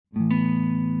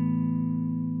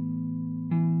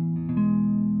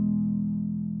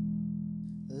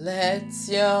Let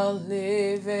your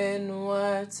living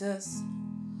waters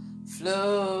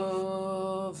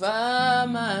flow over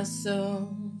my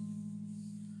soul.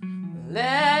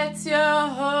 Let your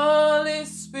Holy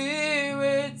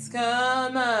Spirit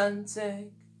come and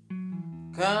take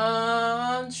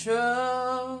control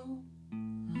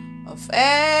of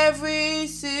every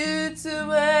situation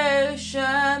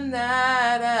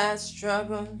that has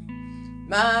troubled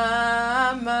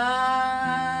my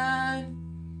mind.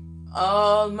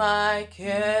 All my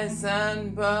cares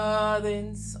and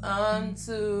burdens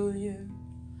unto you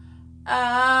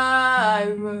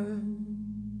I will.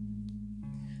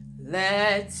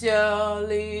 Let your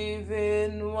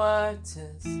living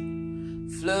waters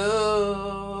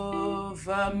flow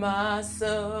over my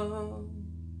soul.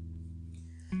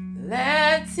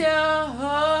 Let your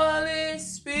Holy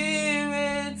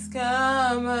Spirit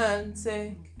come and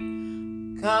take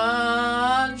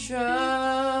control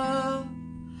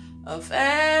of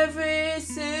every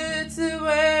situation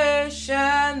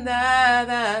that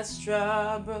has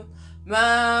troubled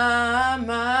my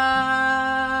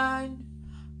mind.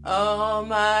 All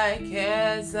my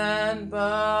cares and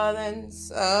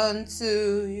burdens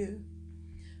unto you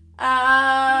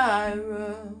I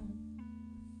will.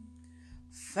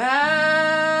 Father,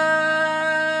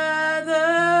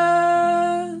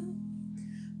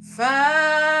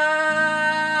 Father,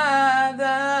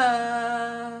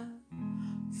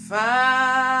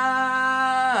 Father,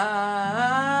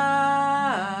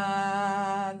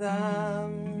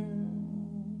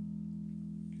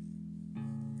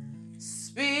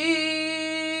 Spirit,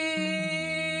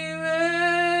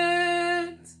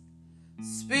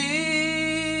 Spirit,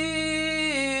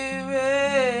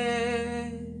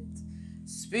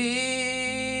 Spirit,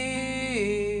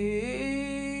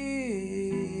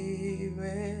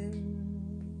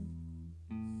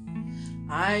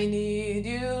 I need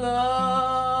you, Lord,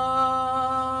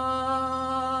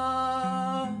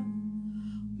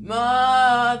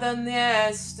 more than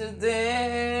yesterday.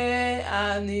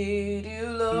 I need you,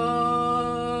 Lord,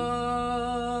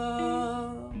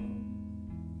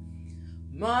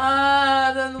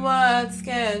 more than words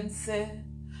can say.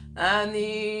 I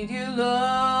need you, Lord,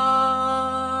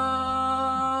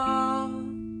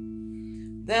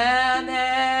 than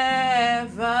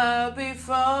ever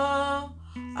before.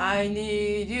 I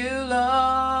need you, Lord.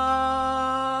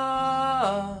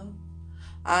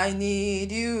 I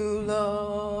need you,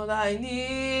 Lord. I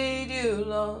need you,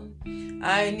 Lord.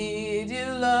 I need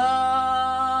you,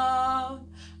 Lord.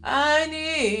 I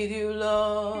need you,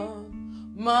 Lord,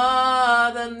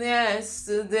 more than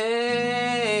yesterday.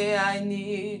 I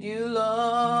need you,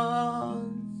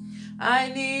 Lord. I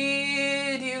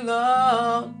need you,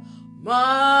 Lord,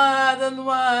 more than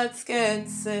words can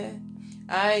say.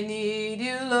 I need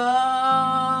you, Lord.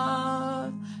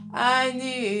 I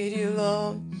need you,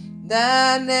 Lord,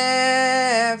 than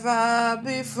ever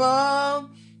before.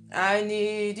 I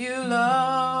need you, Lord.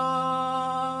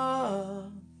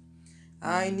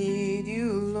 I need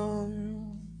you, Lord.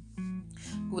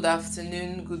 Good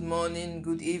afternoon, good morning,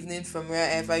 good evening from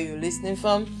wherever you're listening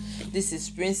from. This is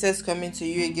Princess coming to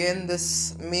you again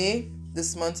this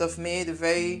month of May, the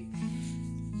very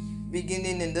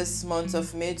beginning in this month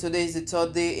of May. Today is the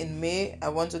 3rd day in May. I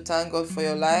want to thank God for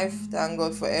your life. Thank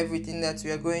God for everything that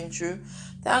we are going through.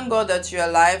 Thank God that you are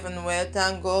alive and well.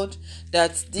 Thank God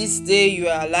that this day you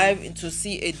are alive to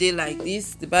see a day like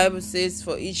this. The Bible says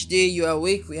for each day you are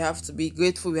awake, we have to be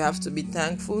grateful, we have to be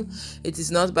thankful. It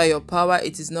is not by your power,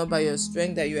 it is not by your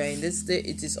strength that you are in this day.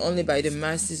 It is only by the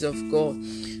mercies of God.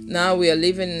 Now we are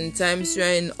living in times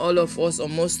wherein all of us or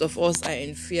most of us are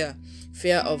in fear.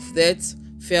 Fear of death,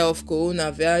 fear of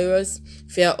coronavirus,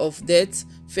 fear of death,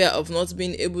 fear of not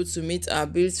being able to meet our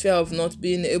bills, fear of not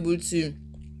being able to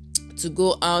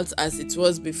go out as it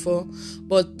was before.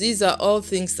 But these are all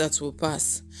things that will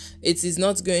pass. It is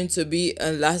not going to be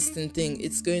a lasting thing.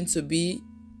 It's going to be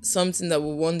something that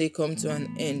will one day come to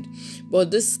an end. But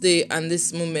this day and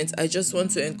this moment, I just want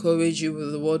to encourage you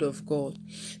with the word of God,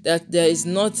 that there is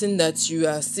nothing that you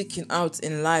are seeking out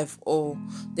in life, or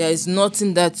there is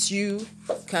nothing that you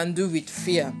can do with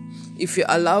fear. If you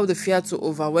allow the fear to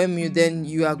overwhelm you, then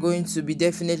you are going to be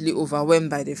definitely overwhelmed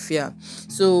by the fear.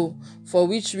 So for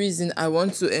which reason I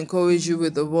want to encourage you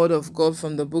with the word of God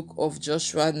from the book of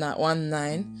Joshua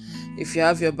 1:9. If you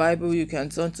have your Bible, you can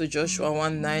turn to Joshua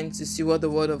 1:9 to see what the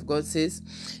word of God says.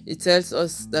 It tells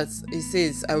us that, it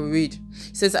says, I will read.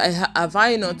 It says, have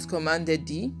I not commanded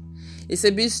thee? It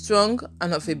says, be strong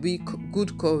and of a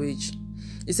good courage.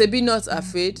 It says, be not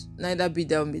afraid, neither be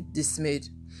thou dismayed.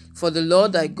 For the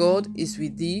Lord thy God is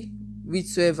with thee,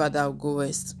 whithersoever thou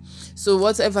goest. So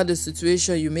whatever the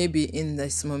situation you may be in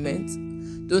this moment,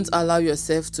 Don't allow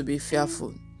yourself to be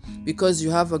fearful, because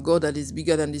you have a God that is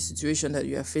bigger than the situation that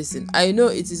you are facing. I know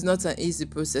it is not an easy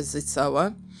process, it's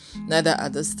our neither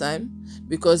at this time,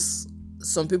 because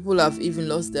some people have even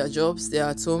lost their jobs. They are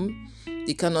at home.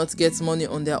 They cannot get money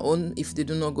on their own if they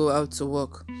do not go out to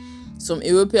work. Some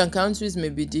European countries may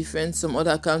be different. Some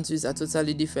other countries are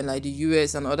totally different, like the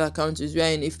US and other countries,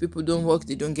 wherein if people don't work,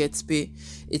 they don't get pay.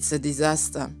 It's a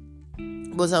disaster.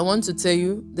 But I want to tell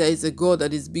you, there is a God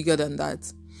that is bigger than that.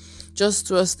 Just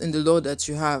trust in the Lord that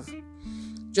you have.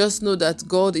 Just know that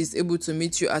God is able to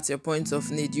meet you at your point of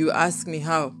need. You ask me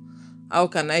how. How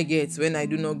can I get when I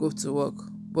do not go to work?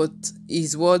 But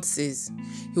his word says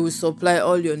he will supply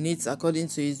all your needs according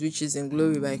to his riches in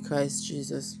glory by Christ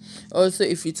Jesus. Also,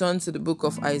 if you turn to the book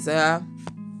of Isaiah,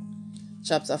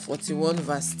 chapter 41,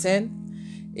 verse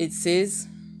 10, it says,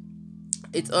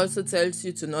 it also tells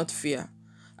you to not fear.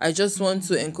 I just want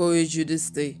to encourage you this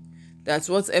day that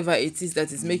whatever it is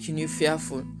that is making you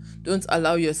fearful, don't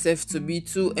allow yourself to be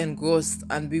too engrossed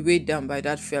and be weighed down by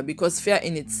that fear, because fear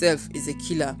in itself is a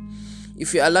killer.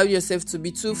 If you allow yourself to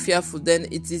be too fearful, then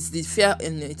it is the fear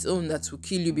in its own that will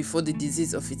kill you before the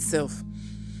disease of itself.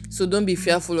 So don't be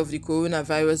fearful of the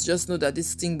coronavirus. Just know that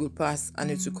this thing will pass and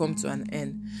it will come to an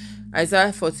end.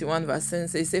 Isaiah 41 verse 10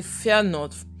 says, fear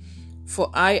not,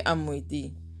 for I am with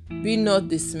thee. Be not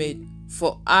dismayed,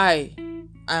 for I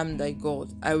am thy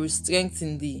God. I will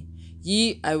strengthen thee.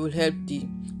 Yea, I will help thee.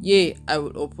 Yea, I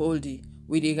will uphold thee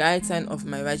with the right hand of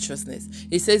my righteousness.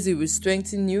 He says he will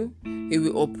strengthen you, he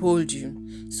will uphold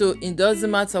you. So it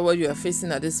doesn't matter what you are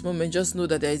facing at this moment, just know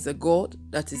that there is a God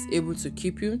that is able to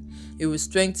keep you, he will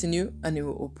strengthen you, and he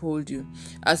will uphold you.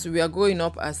 As we are growing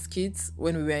up as kids,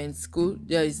 when we were in school,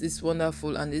 there is this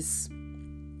wonderful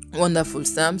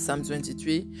psalm, Psalm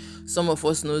 23. Some of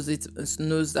us knows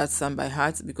that psalm by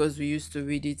heart, because we used to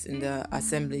read it in the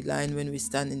assembly line when we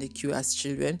stand in the queue as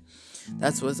children.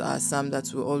 That was our psalm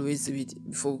that we always read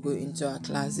before we go into our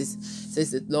classes. It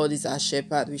says, the Lord is our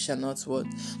shepherd, we shall not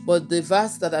want. But the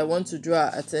verse that I want to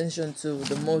draw attention to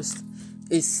the most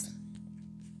is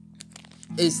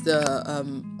the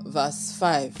verse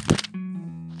 5,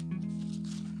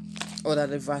 or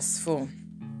the verse 4.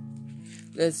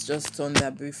 Let's just turn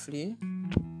there briefly.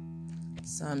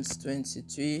 Psalms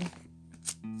 23,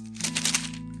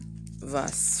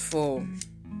 verse 4.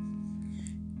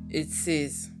 It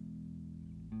says,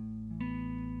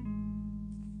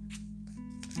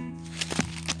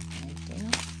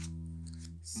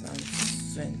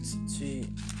 Psalms 23.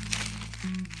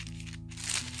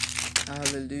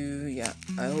 Hallelujah.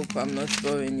 I hope I'm not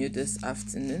boring you this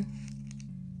afternoon.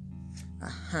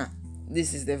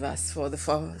 This is the verse for the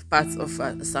fourth part of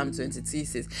Psalm 23.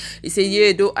 It says,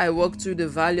 yea, though I walk through the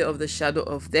valley of the shadow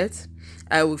of death,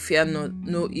 I will fear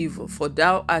no evil, for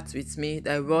thou art with me,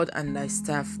 thy rod and thy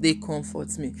staff, they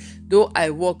comfort me. Though I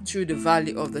walk through the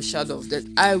valley of the shadow of death,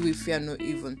 I will fear no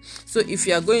evil. So if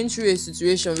you are going through a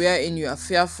situation wherein you are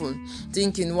fearful,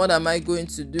 thinking, what am I going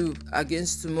to do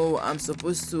against tomorrow? I'm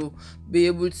supposed to be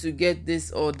able to get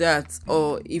this or that,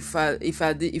 or if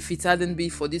it hadn't been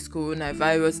for this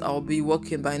coronavirus, I'll be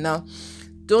working by now.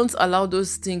 Don't allow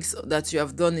those things that you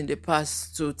have done in the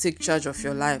past to take charge of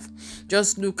your life.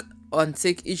 Just look and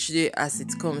take each day as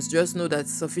it comes. Just know that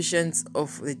sufficient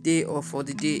of the day or for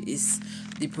the day is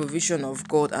the provision of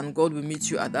God, and God will meet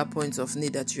you at that point of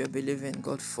need that you are believing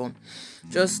God for.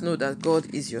 Just know that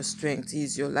God is your strength, he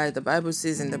is your light. The Bible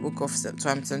says in the book of Psalm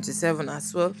 27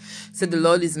 as well, the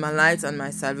Lord is my light and my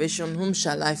salvation, whom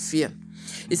shall I fear?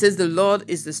 It says, the Lord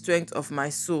is the strength of my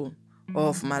soul,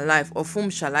 of my life, of whom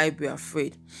shall I be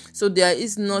afraid? So there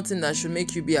is nothing that should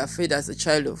make you be afraid as a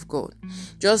child of God.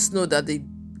 Just know that the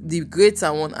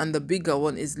greater one and the bigger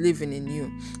one is living in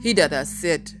you. He that has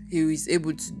said he is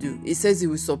able to do, he says he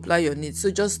will supply your needs.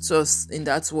 So just trust in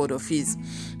that word of his,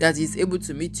 that he is able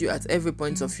to meet you at every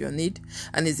point of your need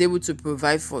and is able to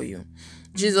provide for you.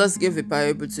 Jesus gave a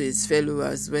parable to his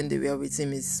followers when they were with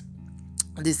him, his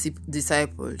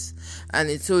disciples, and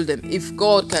he told them, if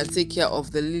God can take care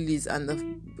of the lilies and the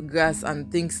grass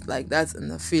and things like that in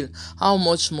the field, how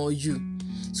much more you?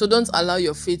 So don't allow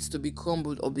your faith to be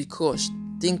crumbled or be crushed,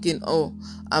 thinking, oh,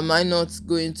 am I not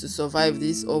going to survive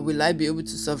this, or will I be able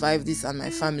to survive this and my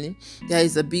family? There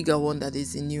is a bigger one that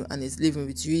is in you and is living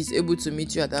with you. He's able to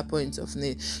meet you at that point of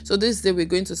need. So this day we're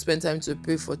going to spend time to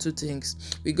pray for two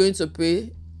things. We're going to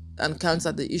pray and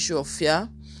counter the issue of fear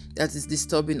that is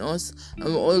disturbing us,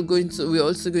 and we're also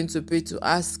going to pray to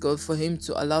ask God for him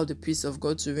to allow the peace of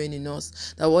God to reign in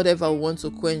us, that whatever we want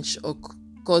to quench or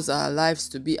cause our lives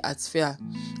to be at fear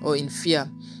or in fear,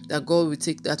 that God will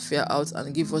take that fear out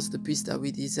and give us the peace that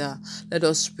we desire. Let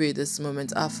us pray this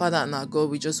moment. Our Father and our God,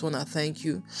 we just want to thank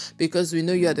you because we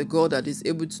know you are the God that is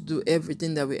able to do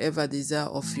everything that we ever desire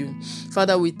of you.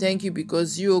 Father, we thank you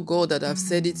because you, O God, that have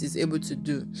said it is able to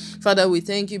do. Father, we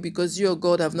thank you because you, O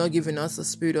God, have not given us a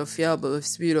spirit of fear, but a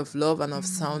spirit of love and of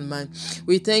sound mind.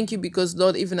 We thank you because,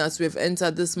 Lord, even as we have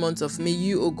entered this month of May,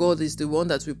 you, O God, is the one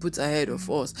that we put ahead of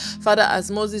us. Father, as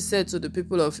Moses said to the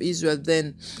people of Israel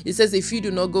then, he says, if you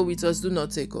do not go with us, do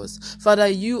not take us. Father,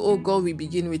 you, O God, we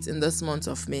begin with in this month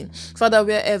of May. Father,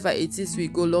 wherever it is we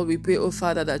go, Lord, we pray, O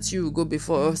Father, that you will go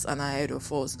before us and ahead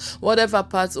of us. Whatever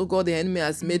paths, O God, the enemy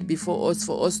has made before us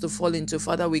for us to fall into,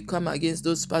 Father, we come against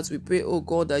those paths. We pray, O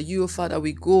God, that you, O Father,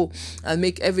 we go and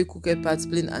make every crooked path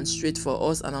plain and straight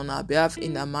for us and on our behalf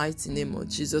in the mighty name of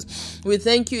Jesus. We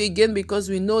thank you again because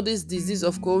we know this disease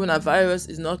of coronavirus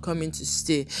is not coming to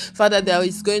stay. Father, there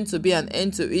is going to be an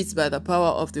end to it by the power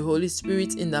of the Holy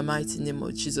Spirit in the mighty name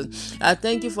of Jesus. I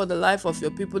thank you for the life of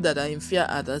your people that are in fear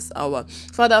at this hour.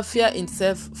 Father, fear in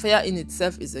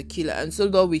itself is a killer. And so,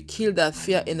 Lord, we kill that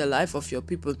fear in the life of your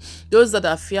people. Those that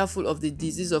are fearful of the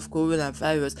disease of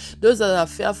coronavirus, those that are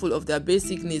fearful of their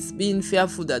basic needs, being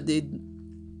fearful that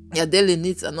their daily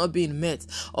needs are not being met,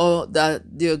 or that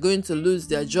they are going to lose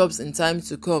their jobs in time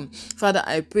to come. Father,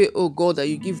 I pray, oh God, that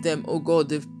you give them, oh God,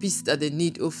 the peace that they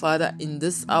need, oh Father, in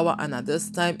this hour and at this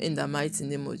time, in the mighty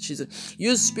name of Jesus.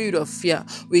 You spirit of fear,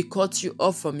 we cut you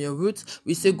off from your roots.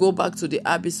 We say, go back to the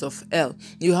abyss of hell.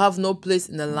 You have no place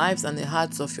in the lives and the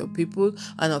hearts of your people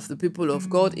and of the people of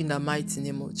God, in the mighty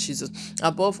name of Jesus.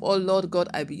 Above all, Lord God,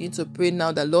 I begin to pray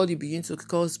now that, Lord, you begin to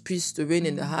cause peace to reign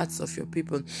in the hearts of your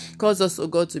people. Cause us, oh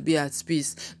God, to be at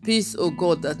peace. Peace, oh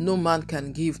God, that no man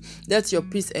can give. Let your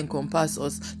peace encompass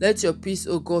us. Let your peace,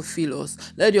 oh God, fill us.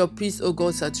 Let your peace, oh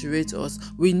God, saturate us.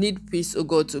 We need peace, oh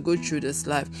God, to go through this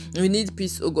life. We need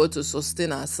peace, oh God, to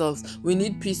sustain ourselves. We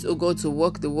need peace, oh God, to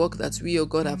walk the walk that we, oh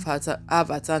God,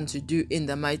 have at hand to do in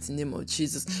the mighty name of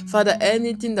Jesus. Father,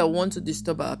 anything that wants to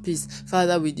disturb our peace,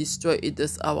 Father, we destroy it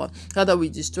this hour. Father, we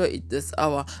destroy it this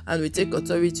hour, and we take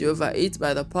authority over it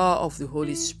by the power of the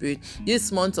Holy Spirit.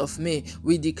 This month of May,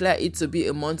 we declare it to be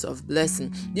a month of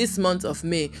blessing. This month of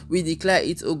May, we declare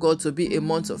it, oh God, to be a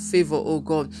month of favor, oh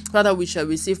God. Father, we shall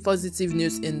receive positive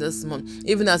news in this month.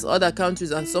 Even as other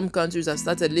countries and some countries have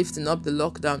started lifting up the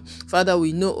lockdown, Father,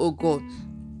 we know, oh God,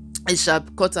 it shall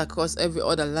cut across every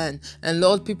other land. And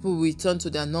Lord, people will return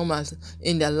to their normals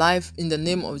in their life in the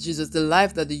name of Jesus. The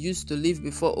life that they used to live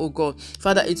before, oh God.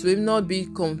 Father, it will not be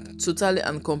totally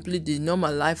and completely the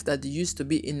normal life that they used to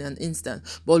be in an instant.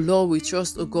 But Lord, we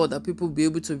trust, oh God, that people will be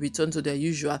able to return to their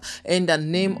usual in the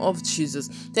name of Jesus.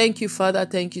 Thank you, Father.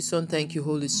 Thank you, Son. Thank you,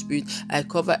 Holy Spirit. I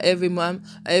cover every man,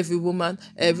 every woman,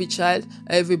 every child,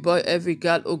 every boy, every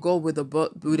girl, oh God, with the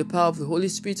power of the Holy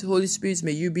Spirit. Holy Spirit,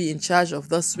 may you be in charge of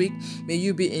this week. May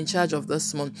you be in charge of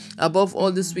this month. Above all,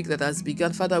 this week that has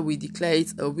begun, Father, we declare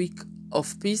it a week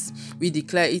of peace. We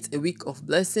declare it a week of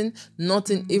blessing.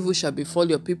 Nothing evil shall befall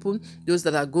your people. Those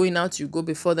that are going out, you go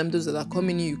before them. Those that are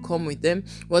coming in, you come with them.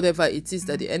 Whatever it is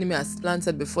that the enemy has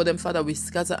planted before them, Father, we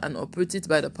scatter and uproot it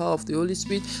by the power of the Holy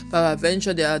Spirit.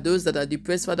 Peradventure, there are those that are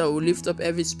depressed. Father, we lift up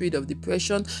every spirit of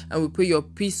depression and we pray your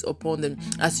peace upon them.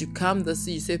 As you calm the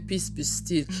sea, you say, peace be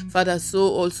still. Father, so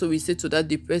also we say to that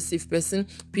depressive person,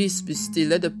 peace be still.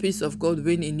 Let the peace of God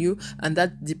reign in you and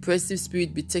that depressive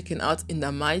spirit be taken out in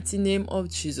the mighty name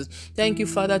of Jesus. Thank you,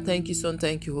 Father. Thank you, Son.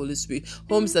 Thank you, Holy Spirit.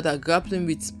 Homes that are grappling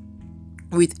with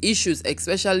issues,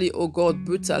 especially, oh God,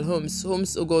 brutal homes,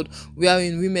 oh God,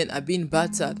 wherein women are being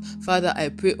battered. Father, I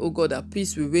pray, oh God, that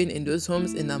peace will reign in those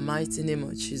homes in the mighty name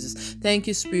of Jesus. Thank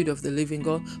you, Spirit of the living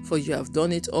God, for you have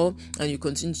done it all and you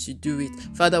continue to do it.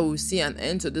 Father, we'll see an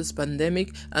end to this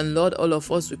pandemic, and Lord, all of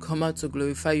us will come out to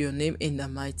glorify your name in the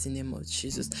mighty name of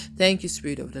Jesus. Thank you,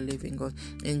 Spirit of the living God.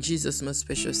 In Jesus' most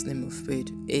precious name we've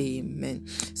prayed. Amen.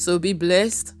 So be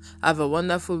blessed. Have a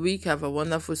wonderful week. Have a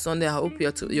wonderful Sunday. I hope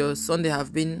your Sunday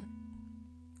have been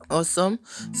awesome.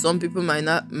 Some people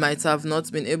might have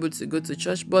not been able to go to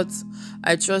church, but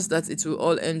I trust that it will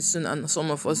all end soon and some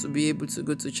of us will be able to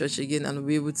go to church again and will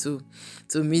be able to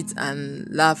meet and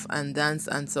laugh and dance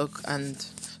and talk and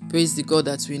praise the God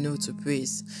that we know to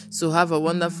praise. So have a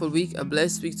wonderful week, a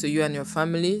blessed week to you and your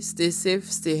family. Stay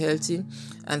safe, stay healthy,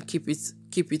 and keep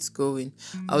it going.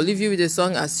 I'll leave you with a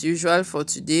song as usual for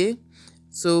today.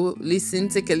 So listen,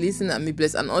 take a listen and be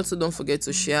blessed. And also don't forget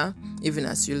to share even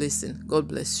as you listen. God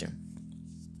bless you.